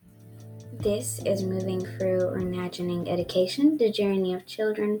This is Moving Through Reimagining Education, the journey of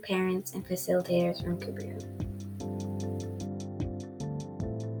children, parents, and facilitators from Kabru.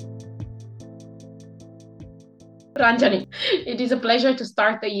 Ranjani, it is a pleasure to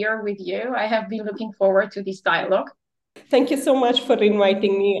start the year with you. I have been looking forward to this dialogue. Thank you so much for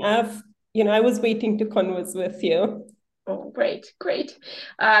inviting me. I was waiting to converse with you. Oh, great.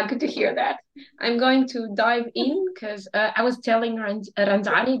 Good to hear that. I'm going to dive in because I was telling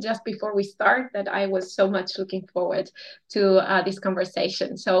Ranjani just before we start that I was so much looking forward to this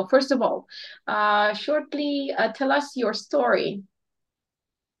conversation. So first of all, shortly tell us your story.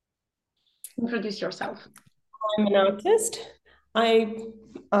 Introduce yourself. I'm an artist.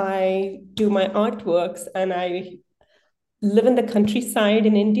 I do my artworks and I live in the countryside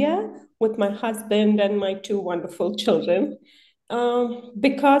in India with my husband and my two wonderful children.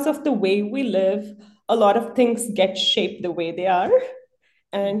 Because of the way we live, a lot of things get shaped the way they are.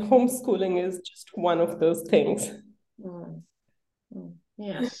 And homeschooling is just one of those things.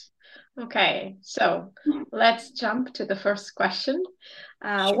 Yes. Okay, so let's jump to the first question.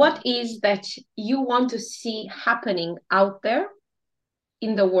 Sure. What is that you want to see happening out there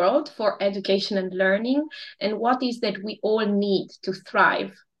in the world for education and learning, and what is that we all need to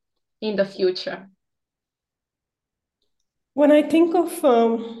thrive in the future? When I think of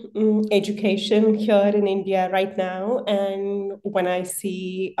education here in India right now, and when I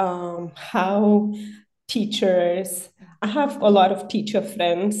see how teachers, I have a lot of teacher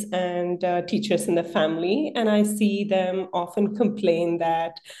friends and teachers in the family, and I see them often complain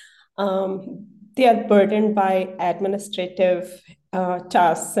that they are burdened by administrative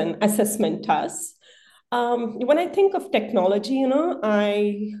tasks and assessment tasks. When I think of technology,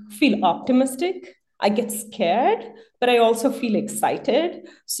 I feel optimistic. I get scared, but I also feel excited.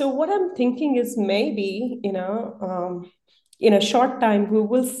 So what I'm thinking is maybe, in a short time, we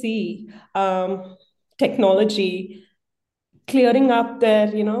will see technology clearing up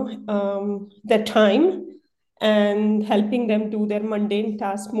their time and helping them do their mundane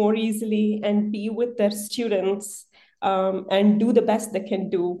tasks more easily and be with their students and do the best they can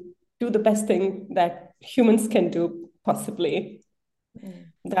do the best thing that humans can do possibly.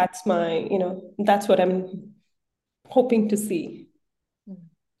 That's that's what I'm hoping to see.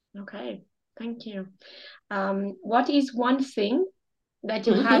 Okay, thank you. What is one thing that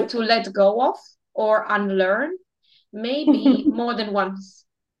you had to let go of or unlearn, maybe more than once?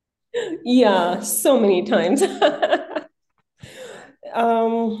 Yeah, so many times.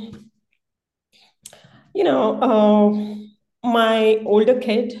 um, my older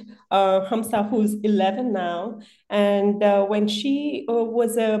kid, Hamsa, who's 11 now, and when she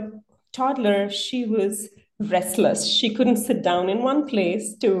was a toddler, she was restless. She couldn't sit down in one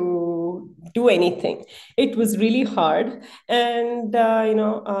place to do anything. It was really hard. And,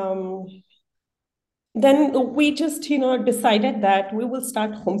 then we just decided that we will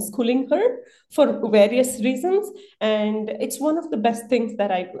start homeschooling her for various reasons, and it's one of the best things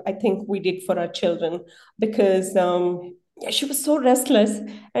that I think we did for our children, because she was so restless,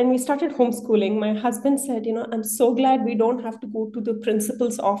 and we started homeschooling. My husband said, I'm so glad we don't have to go to the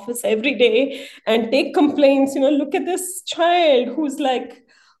principal's office every day and take complaints. Look at this child who's like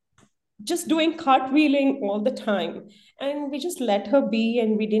just doing cartwheeling all the time. And we just let her be,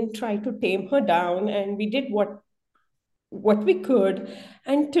 and we didn't try to tame her down, and we did what we could.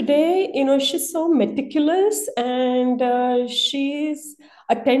 And today, she's so meticulous, and she's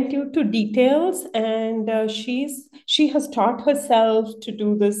attentive to details, and she has taught herself to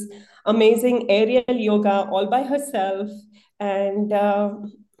do this amazing aerial yoga all by herself. And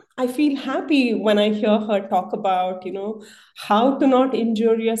I feel happy when I hear her talk about, how to not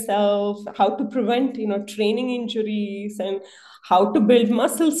injure yourself, how to prevent, training injuries, and how to build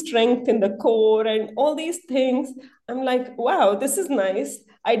muscle strength in the core and all these things. I'm like, wow, this is nice.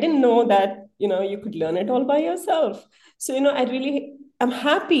 I didn't know that, you could learn it all by yourself. So, I'm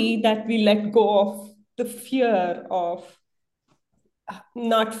happy that we let go of the fear of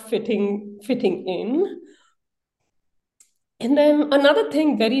not fitting in. And then another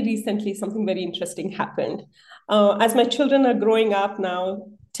thing, very recently, something very interesting happened. As my children are growing up now,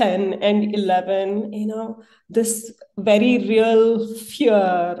 10 and 11, this very real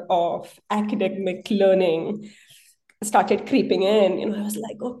fear of academic learning started creeping in. I was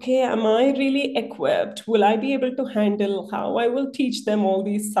like, okay, am I really equipped? Will I be able to handle how I will teach them all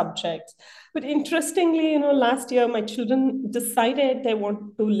these subjects? But interestingly, last year, my children decided they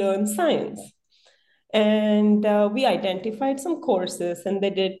want to learn science. And we identified some courses, and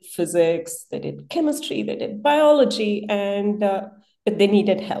they did physics, they did chemistry, they did biology, and but they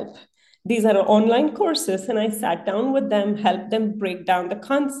needed help. These are online courses, and I sat down with them, helped them break down the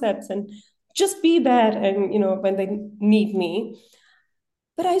concepts, and just be there and, when they need me.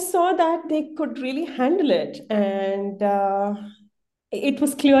 But I saw that they could really handle it. And it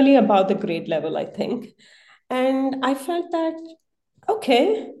was clearly about the grade level, I think. And I felt that,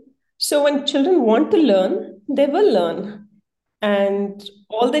 okay, so when children want to learn, they will learn. And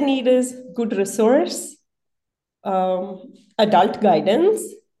all they need is good resource, adult guidance,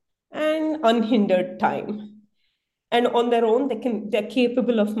 and unhindered time. And on their own, they're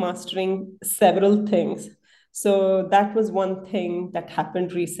capable of mastering several things. So that was one thing that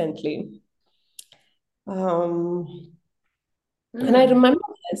happened recently. And I remember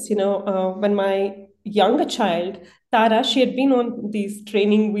this, when my younger child, Tara, she had been on these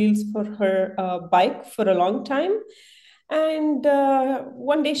training wheels for her bike for a long time. And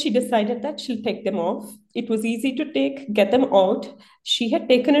one day she decided that she'll take them off. It was easy to get them out. She had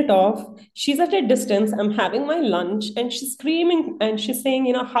taken it off. She's at a distance. I'm having my lunch and she's screaming and she's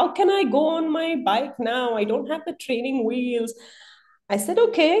saying, how can I go on my bike now? I don't have the training wheels. I said,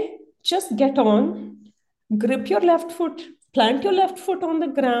 okay, just get on, grip your left foot, plant your left foot on the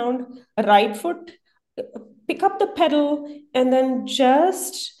ground, right foot, pick up the pedal, and then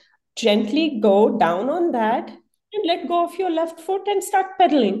just gently go down on that and let go of your left foot and start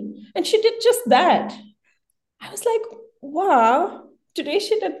pedaling. And she did just that. I was like, wow, today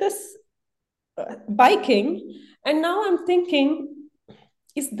she did this biking. And now I'm thinking,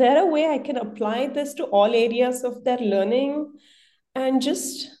 is there a way I can apply this to all areas of their learning and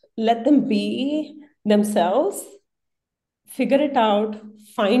just let them be themselves, figure it out,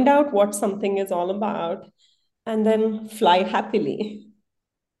 find out what something is all about, and then fly happily?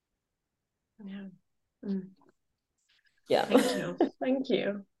 Yeah. Mm. Yeah. Thank you. Thank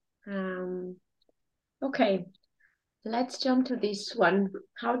you. Okay, let's jump to this one.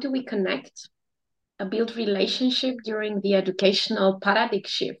 How do we connect, build relationship during the educational paradigm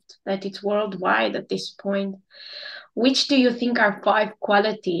shift that it's worldwide at this point? Which do you think are 5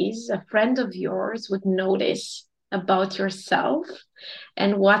 qualities a friend of yours would notice about yourself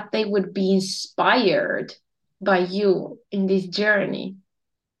and what they would be inspired by you in this journey?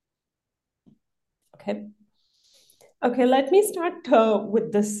 Okay, let me start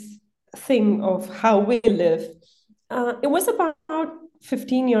with this thing of how we live. It was about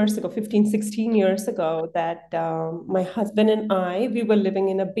 15 years ago, 15, 16 years ago, that my husband and we were living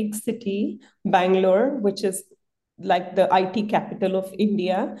in a big city, Bangalore, which is like the IT capital of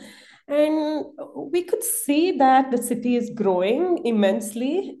India. And we could see that the city is growing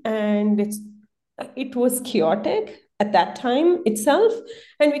immensely and it was chaotic at that time itself.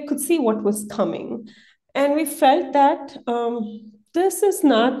 And we could see what was coming. And we felt that this is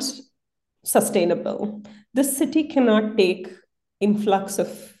not sustainable. This city cannot take influx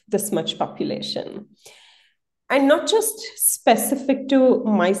of this much population. And not just specific to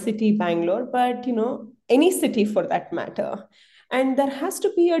my city, Bangalore, but any city for that matter. And there has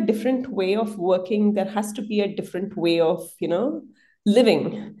to be a different way of working. There has to be a different way of,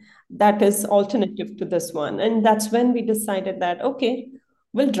 living that is alternative to this one. And that's when we decided that, okay,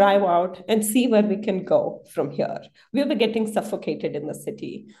 we'll drive out and see where we can go from here. We were getting suffocated in the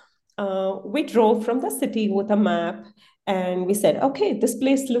city. We drove from the city with a map and we said, okay, this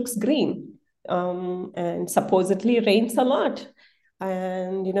place looks green. And supposedly rains a lot.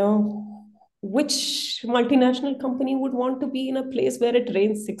 And, which multinational company would want to be in a place where it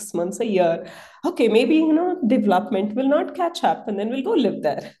rains 6 months a year? Okay, maybe, development will not catch up and then we'll go live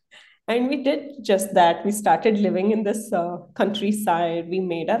there. And we did just that. We started living in this countryside. We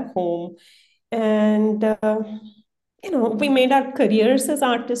made our home. And, we made our careers as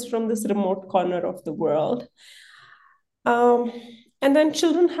artists from this remote corner of the world. And then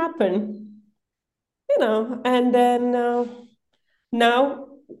children happen, and then now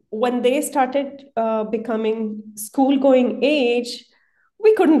when they started becoming school going age,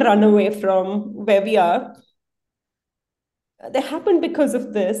 we couldn't run away from where we are. They happened because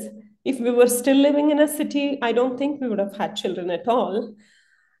of this. If we were still living in a city, I don't think we would have had children at all.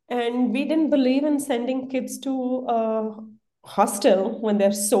 And we didn't believe in sending kids to a hostel when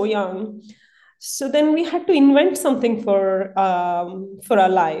they're so young. So then we had to invent something for our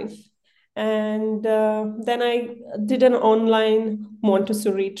life. And then I did an online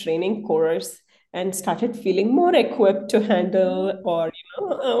Montessori training course and started feeling more equipped to handle or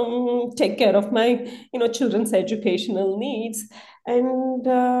take care of my children's educational needs. And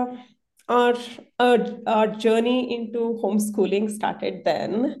our, our journey into homeschooling started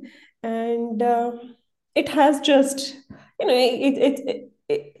then, and it has just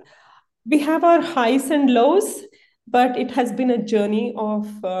we have our highs and lows, but it has been a journey of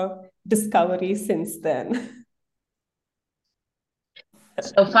discovery since then.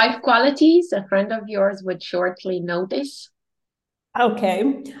 So 5 qualities a friend of yours would shortly notice.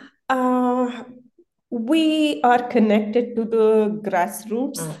 Okay. Uh, we are connected to the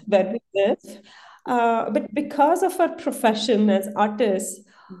grassroots Mm. where we live. But because of our profession as artists,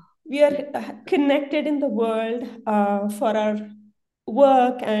 we are connected in the world for our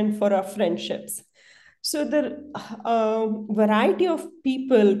work and for our friendships. So the variety of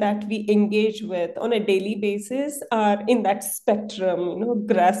people that we engage with on a daily basis are in that spectrum,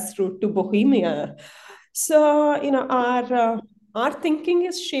 grassroots to bohemia. So, our thinking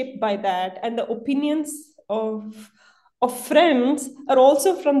is shaped by that, and the opinions of friends are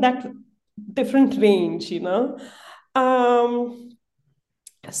also from that different range. Um,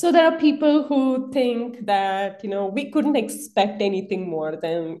 so there are people who think that we couldn't expect anything more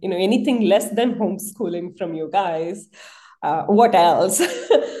than anything less than homeschooling from you guys. What else?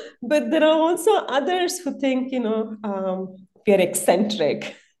 But there are also others who think we are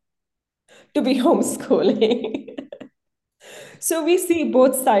eccentric to be homeschooling. So we see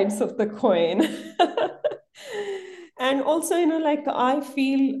both sides of the coin. And also, like I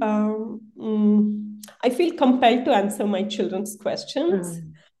feel compelled to answer my children's questions.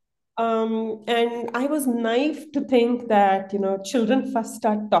 Mm. And I was naive to think that children first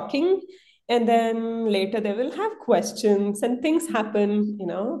start talking, and then later they will have questions, and things happen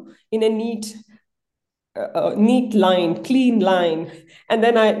in a neat line, clean line. And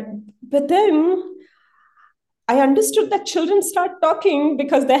then but then I understood that children start talking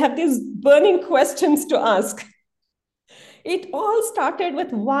because they have these burning questions to ask. It all started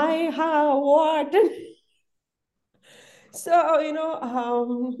with why, how, what. So,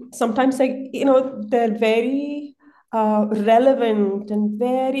 sometimes they're very relevant and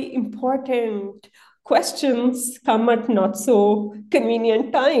very important questions come at not so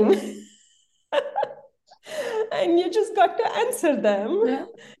convenient time. And you just got to answer them. Yeah.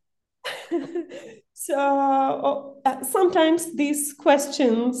 So sometimes these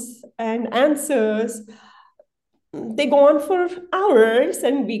questions and answers, they go on for hours,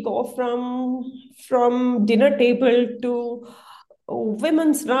 and we go from dinner table to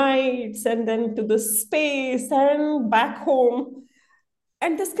women's rights, and then to the space and back home.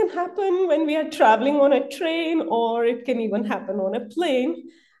 And this can happen when we are traveling on a train, or it can even happen on a plane.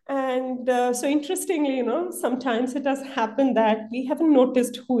 And so interestingly, sometimes it has happened that we haven't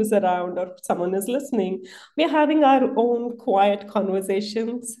noticed who is around or someone is listening. We're having our own quiet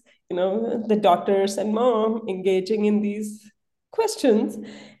conversations, the daughters and mom engaging in these questions.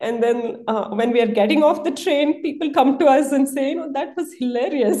 And then when we are getting off the train, people come to us and say, that was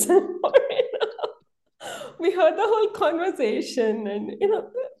hilarious. We heard the whole conversation, and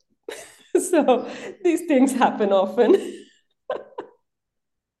so these things happen often.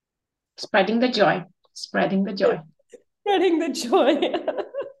 Spreading the joy. Spreading the joy. Spreading the joy.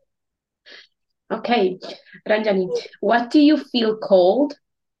 Okay, Ranjani, what do you feel called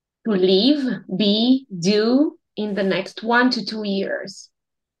to live, be, do in the next 1 to 2 years?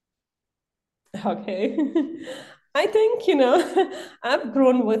 Okay. I think, I've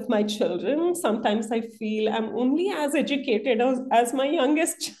grown with my children. Sometimes I feel I'm only as educated as my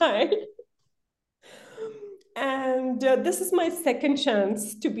youngest child. And this is my second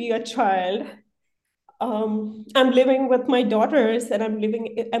chance to be a child. I'm living with my daughters, and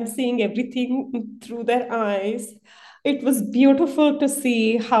I'm seeing everything through their eyes. It was beautiful to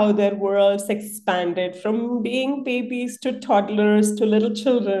see how their worlds expanded from being babies to toddlers to little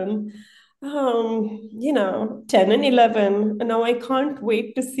children. 10 and 11. And now I can't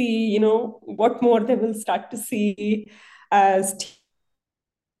wait to see, what more they will start to see as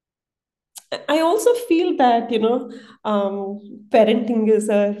I also feel that, parenting is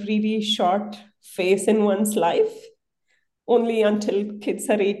a really short phase in one's life, only until kids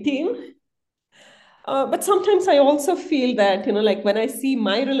are 18. But sometimes I also feel that, like when I see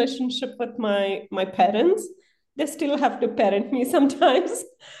my relationship with my parents, they still have to parent me sometimes.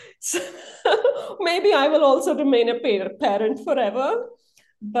 So maybe I will also remain a parent forever.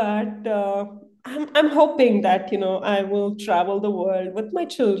 But I'm hoping that, I will travel the world with my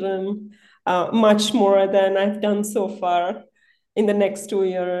children much more than I've done so far in the next 2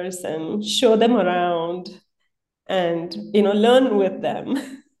 years, and show them around and, learn with them.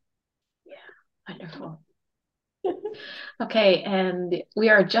 Wonderful. Okay, and we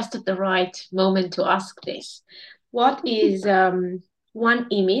are just at the right moment to ask this. What is one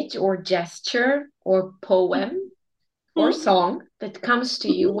image or gesture or poem or song that comes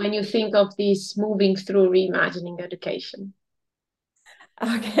to you when you think of this moving through reimagining education?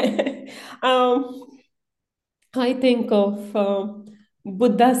 Okay. I think of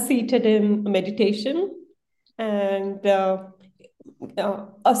Buddha seated in meditation, and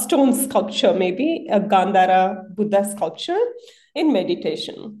a stone sculpture, maybe a Gandhara Buddha sculpture in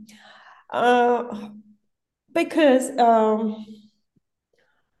meditation. Because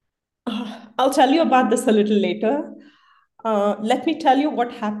I'll tell you about this a little later. Let me tell you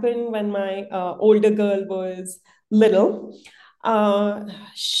what happened when my older girl was little.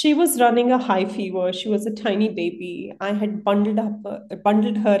 She was running a high fever. She was a tiny baby. I had bundled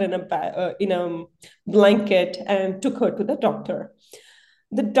her in a blanket and took her to the doctor.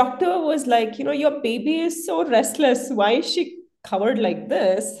 The doctor was like, your baby is so restless. Why is she covered like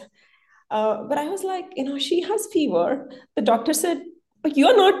this? But I was like, she has fever. The doctor said, but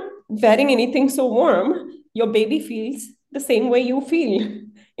you're not wearing anything so warm. Your baby feels the same way you feel.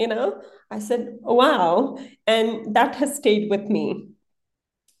 You know, I said, wow. And that has stayed with me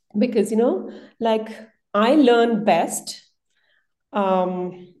because, like I learn best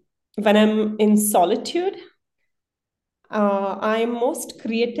when I'm in solitude. I'm most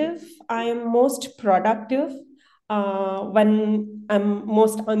creative. I am most productive when I'm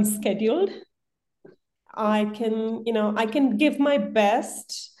most unscheduled. I can give my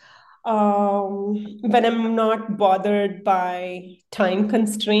best when I'm not bothered by time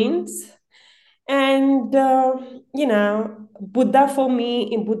constraints. And, Buddha for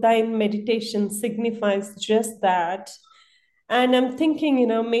me, in Buddha in meditation signifies just that. And I'm thinking,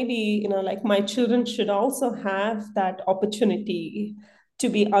 maybe, like my children should also have that opportunity to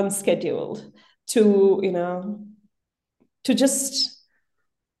be unscheduled, to just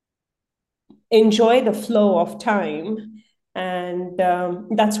enjoy the flow of time. And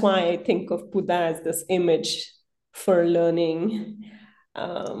that's why I think of Buddha as this image for learning.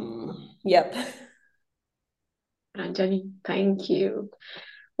 Yep. Ranjani, thank you.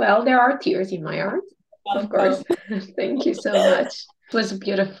 Well, there are tears in my eyes, of course. Thank you so much. It was a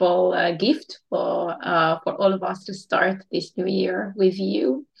beautiful gift for all of us to start this new year with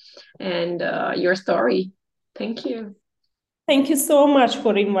you and your story. Thank you. Thank you so much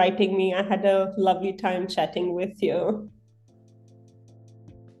for inviting me. I had a lovely time chatting with you.